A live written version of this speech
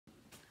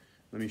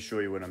let me show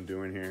you what I'm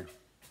doing here.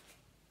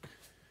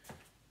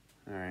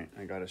 All right,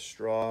 I got a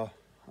straw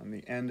on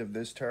the end of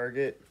this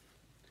target,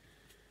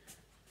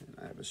 and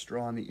I have a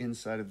straw on the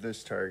inside of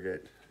this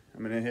target.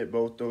 I'm gonna hit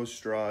both those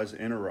straws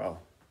in a row.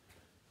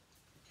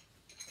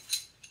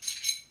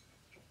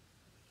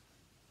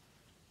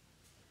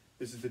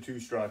 This is the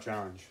 2-straw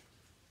challenge.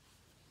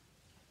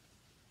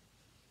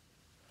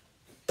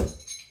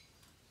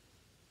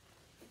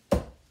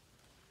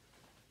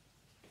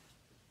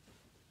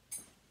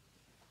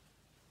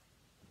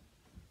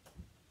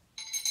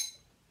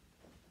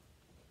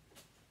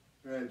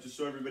 All right, just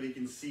so everybody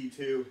can see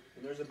too,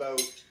 and there's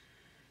about,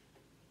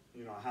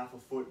 you know,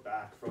 1/2 foot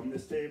back from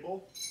this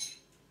table.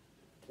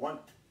 1,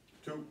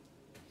 2,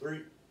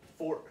 3,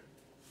 4.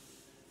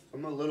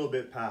 I'm a little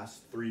bit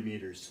past 3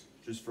 meters,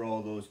 just for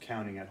all those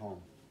counting at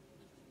home.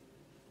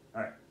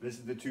 All right, this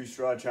is the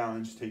 2-straw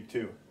challenge, take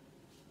 2.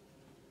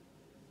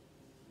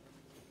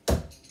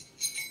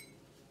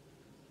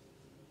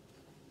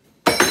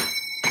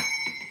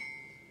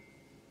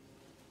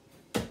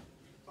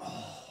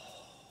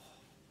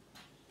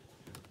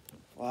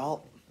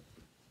 Well,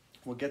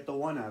 we'll get the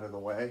one out of the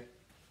way.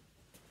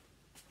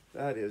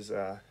 That is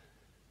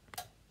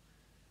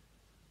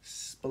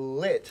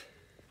split.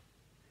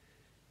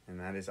 And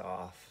that is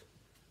off.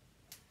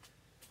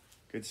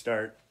 Good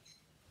start.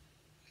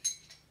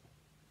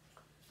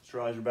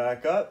 Straws are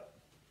back up.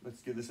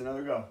 Let's give this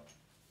another go.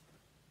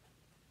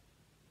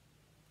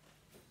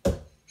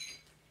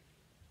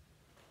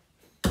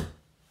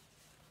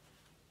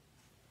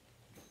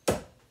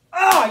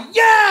 Oh,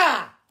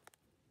 yeah!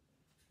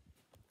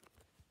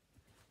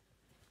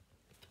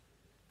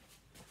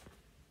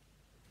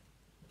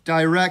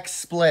 Direct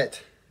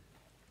split.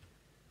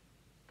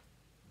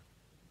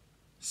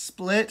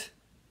 Split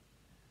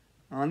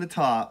on the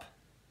top.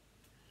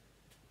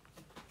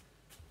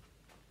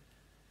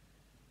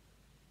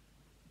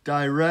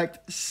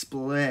 Direct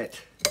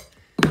split.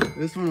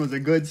 This one was a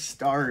good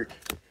start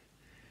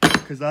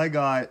because I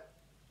got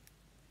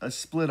a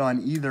split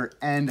on either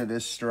end of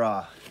this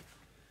straw.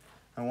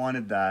 I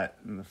wanted that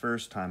in the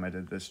first time I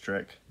did this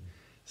trick.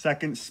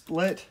 Second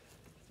split.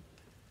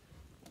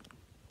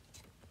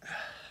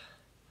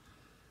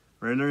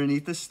 Right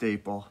underneath the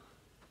staple.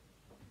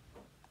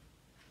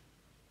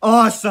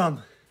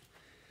 Awesome!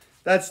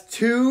 That's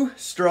 2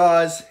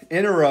 straws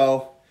in a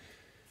row,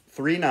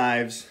 3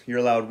 knives. You're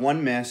allowed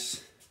 1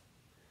 miss.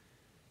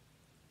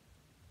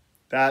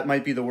 That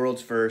might be the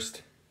world's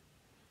first.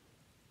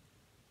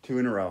 2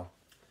 in a row.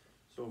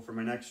 So for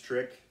my next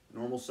trick,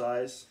 normal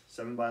size,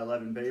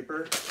 7x11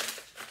 paper.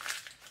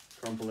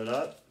 Crumple it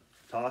up,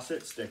 toss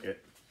it, stick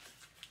it.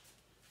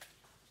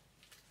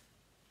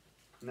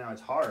 Now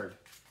it's hard.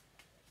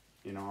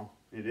 You know,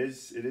 it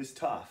is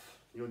tough.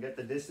 You'll get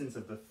the distance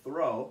of the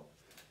throw.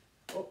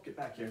 Oh, get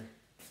back here.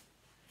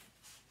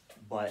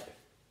 But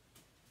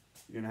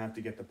you're gonna have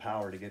to get the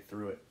power to get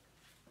through it.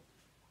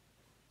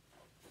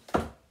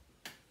 Here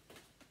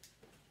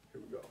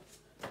we go.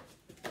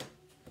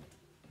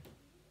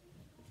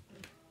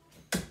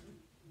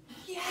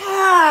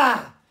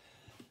 Yeah!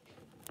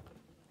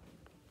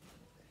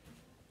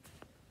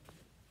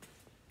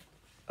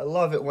 I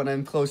love it when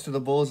I'm close to the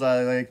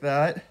bullseye like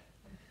that.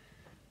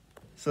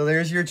 So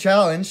there's your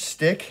challenge.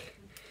 Stick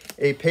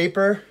a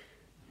paper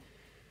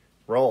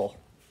roll.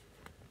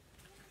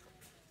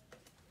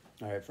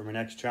 All right, for my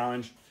next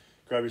challenge,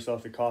 grab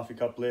yourself a coffee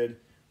cup lid.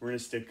 We're gonna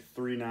stick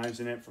 3 knives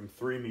in it from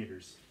 3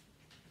 meters.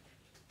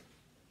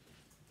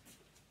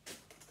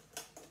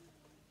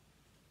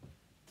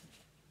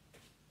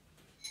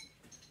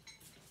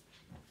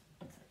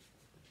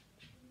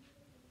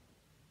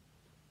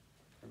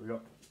 Here we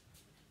go.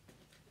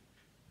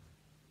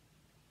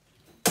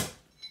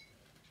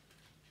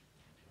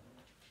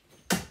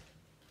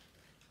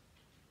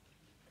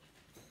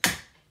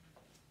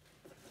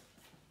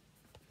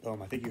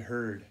 Boom, I think you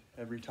heard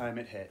every time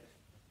it hit.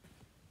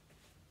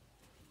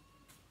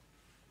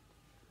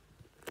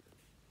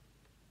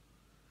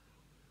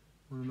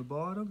 One on the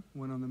bottom,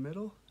 one on the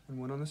middle, and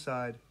one on the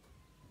side.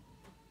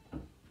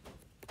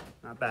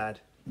 Not bad.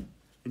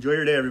 Enjoy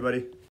your day, everybody.